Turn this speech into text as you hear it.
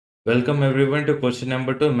Welcome everyone to question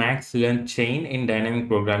number 2, max length chain in dynamic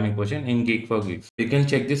programming question in Geek for Geeks. You can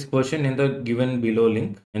check this question in the given below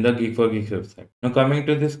link in the Geek for Geeks website. Now coming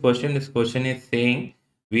to this question is saying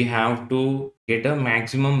we have to get a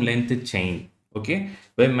maximum length chain. Okay,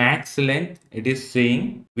 by max length it is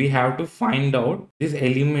saying we have to find out these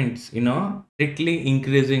elements in a strictly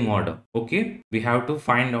increasing order. Okay, we have to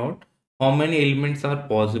find out how many elements are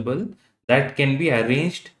possible that can be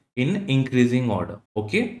arranged in increasing order.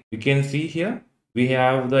 Okay, you can see here we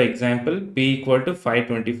have the example p equal to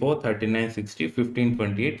 524 39 60 15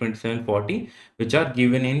 28 27 40, which are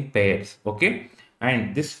given in pairs. Okay,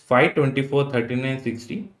 and this 524 39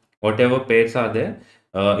 60, whatever pairs are there,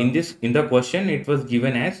 in the question it was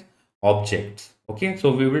given as objects. Okay,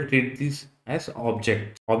 so we will treat this as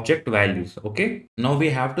object values. Okay, now we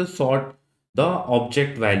have to sort the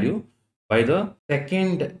object value by the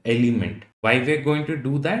second element. Why we're going to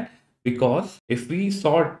do that? Because if we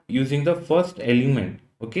sort using the first element,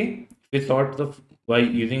 okay, if we sort by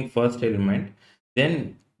using first element,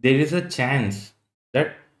 then there is a chance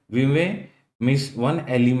that we may miss one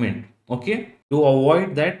element. Okay, to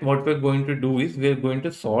avoid that, what we're going to do is we're going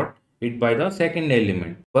to sort it by the second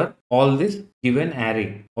element for all this given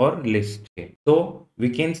array or list. Okay, so we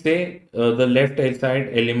can say the left side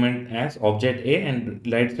element as object A and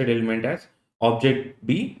right side element as object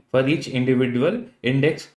B for each individual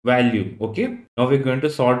index value. Okay, now we're going to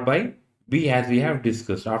sort by B as we have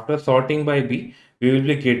discussed. After sorting by B, we will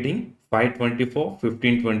be getting 524,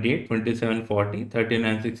 15, 28, 27, 40,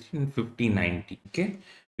 39, 16, 50, 90. Okay,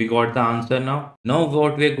 we got the answer now. Now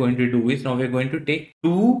what we are going to do is now we are going to take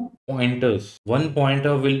two pointers. One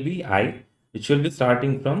pointer will be I, which will be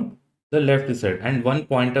starting from the left side, and one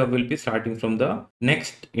pointer will be starting from the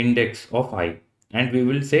next index of I, and we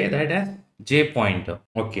will say that as J pointer.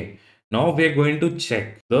 Okay, now we are going to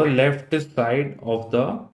check the left side of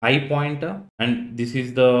the I pointer, and this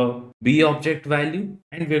is the B object value,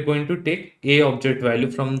 and we are going to take A object value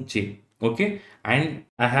from J. Okay, and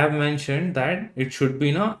I have mentioned that it should be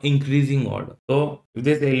in a increasing order. So if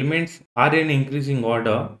these elements are in increasing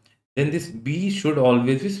order, then this B should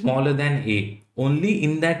always be smaller than A. Only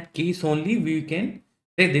in that case only we can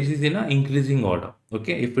say this is in a increasing order.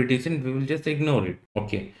 Okay, if it isn't, we will just ignore it.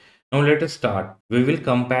 Okay, now let us start. We will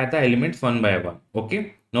compare the elements one by one.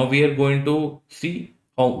 Okay, now we are going to see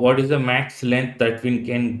what is the max length that we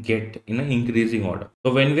can get in an increasing order.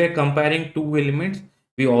 So when we are comparing two elements,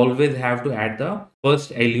 we always have to add the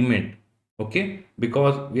first element. Okay,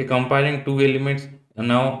 because we are comparing two elements, and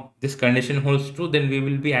now this condition holds true, then we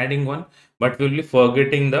will be adding one, but we will be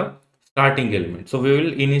forgetting the starting element. So we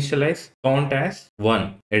will initialize count as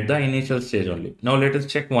 1 at the initial stage only. Now let us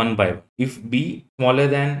check one by one. If B smaller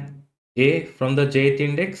than A from the jth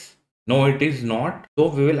index, no it is not, so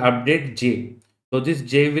we will update J. So this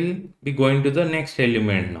J will be going to the next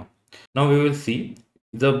element now. Now we will see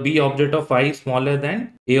the B object of I is smaller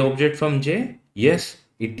than A object from J. Yes,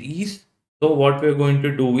 it is. So what we are going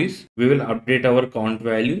to do is we will update our count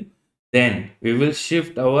value. Then we will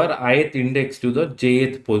shift our ith index to the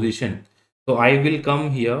jth position. So I will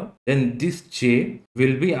come here. Then this J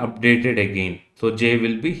will be updated again. So J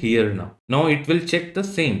will be here now. Now it will check the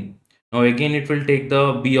same. Now again it will take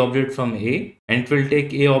the B object from A and it will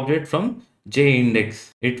take A object from J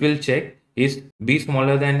index. It will check is B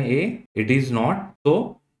smaller than A. It is not.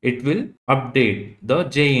 So it will update the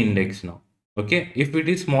J index now. Okay, if it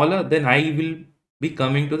is smaller, then I will be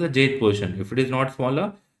coming to the jth position. If it is not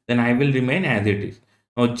smaller, then I will remain as it is.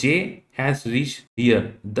 Now J has reached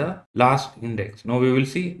here the last index. Now we will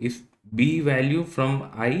see if B value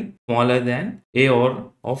from I smaller than A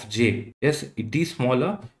or of J. Yes, it is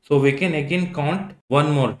smaller. So we can again count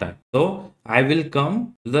one more time. So I will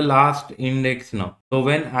come to the last index now. So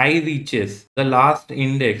when I reaches the last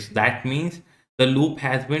index, that means the loop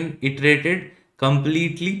has been iterated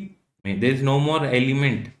completely. There is no more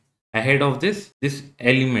element ahead of this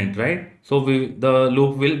element, right? So the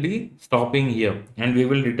loop will be stopping here and we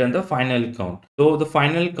will return the final count. So the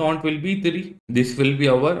final count will be 3. This will be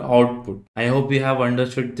our output. I hope you have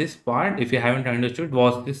understood this part. If you haven't understood,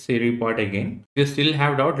 watch this series part again. If you still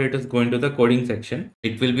have doubt, let us go into the coding section.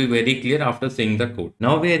 It will be very clear after seeing the code.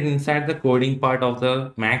 Now we are inside the coding part of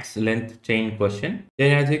the max length chain question.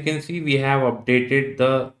 Then as you can see, we have updated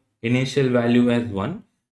the initial value as 1.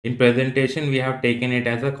 In presentation, we have taken it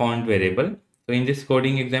as a count variable. So in this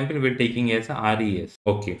coding example, we're taking as a res.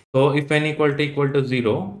 Okay. So if n equal to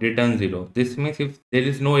 0, return 0. This means if there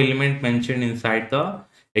is no element mentioned inside the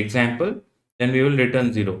example, then we will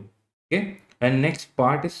return 0. Okay. And next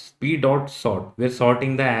part is p dot sort. We're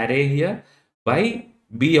sorting the array here by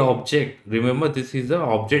b object. Remember, this is the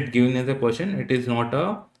object given as a question. It is not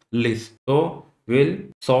a list. So we'll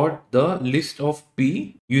sort the list of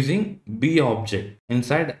P using B object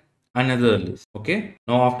inside another list. Okay,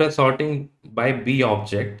 now after sorting by B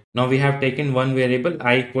object, now we have taken one variable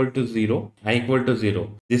I equal to 0, I equal to 0.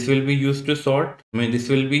 This will be used to sort, this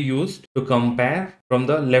will be used to compare from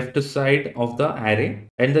the left side of the array,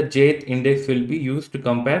 and the jth index will be used to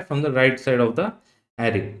compare from the right side of the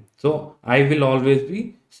array. So I will always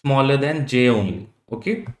be smaller than j only.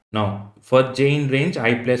 Okay, now for j in range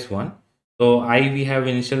I plus 1, so I we have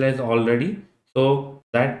initialized already, so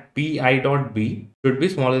that pi dot b should be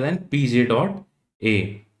smaller than pj dot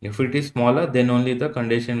a. If it is smaller, then only the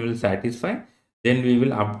condition will satisfy. Then we will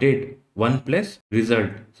update 1 plus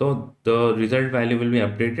result. So the result value will be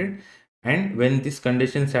updated, and when this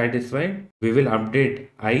condition satisfied, we will update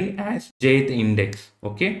I as jth index.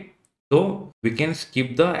 Okay, so we can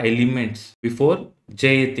skip the elements before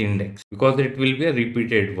jth index because it will be a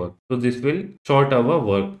repeated work. So this will short our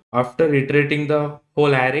work. After iterating the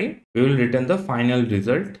whole array, we will return the final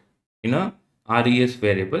result in a res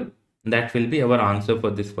variable. That will be our answer for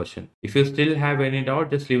this question. If you still have any doubt,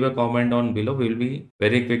 just leave a comment down below. We will be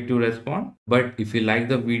very quick to respond. But if you like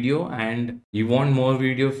the video and you want more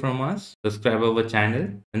videos from us, subscribe our channel.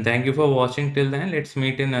 And thank you for watching till then. Let's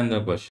meet in another question.